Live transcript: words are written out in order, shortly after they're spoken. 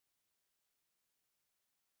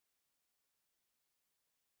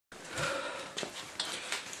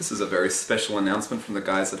This is a very special announcement from the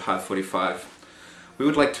guys at Hive 45. We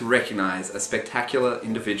would like to recognise a spectacular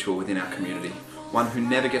individual within our community, one who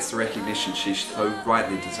never gets the recognition she so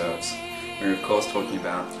rightly deserves. We're of course talking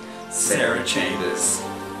about Sarah Chambers.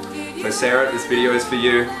 So Sarah, this video is for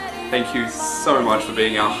you. Thank you so much for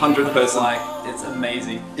being our 100th person. It's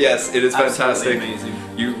amazing. Yes, it is fantastic. Amazing.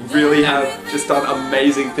 You really have just done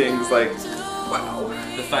amazing things, like, wow.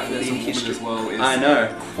 The fact that there's a woman as well is I know.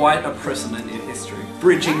 quite a precedent in history.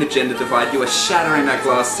 Bridging the gender divide, you are shattering that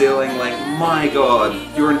glass ceiling, like, my god,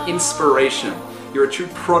 you're an inspiration. You're a true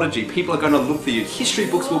prodigy. People are going to look for you. History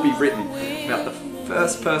books will be written about the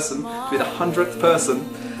first person to be the 100th person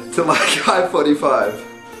to like Hive 45.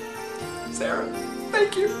 Sarah,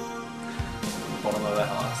 thank you. Bottom of our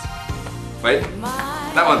hearts. Wait,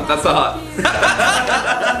 that one, that's the heart.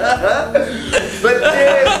 But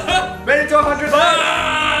yes, made it to 100 likes!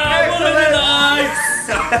 Excellent!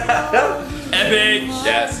 Epic!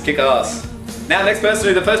 Yes, kick ass. Now the first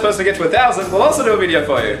person to get to 1,000 will also do a video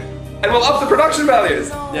for you. And we'll up the production values.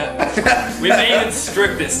 Yeah. We made it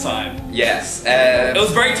strict this time. Yes. It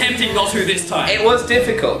was very tempting not to this time. It was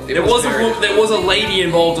difficult. There was a lady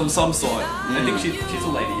involved of some sort. I think she's a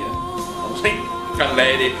lady, yeah. A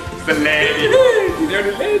lady. It's a lady. You're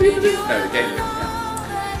a lady. No, the game.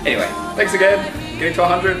 Anyway, thanks again. Getting to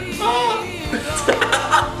 100.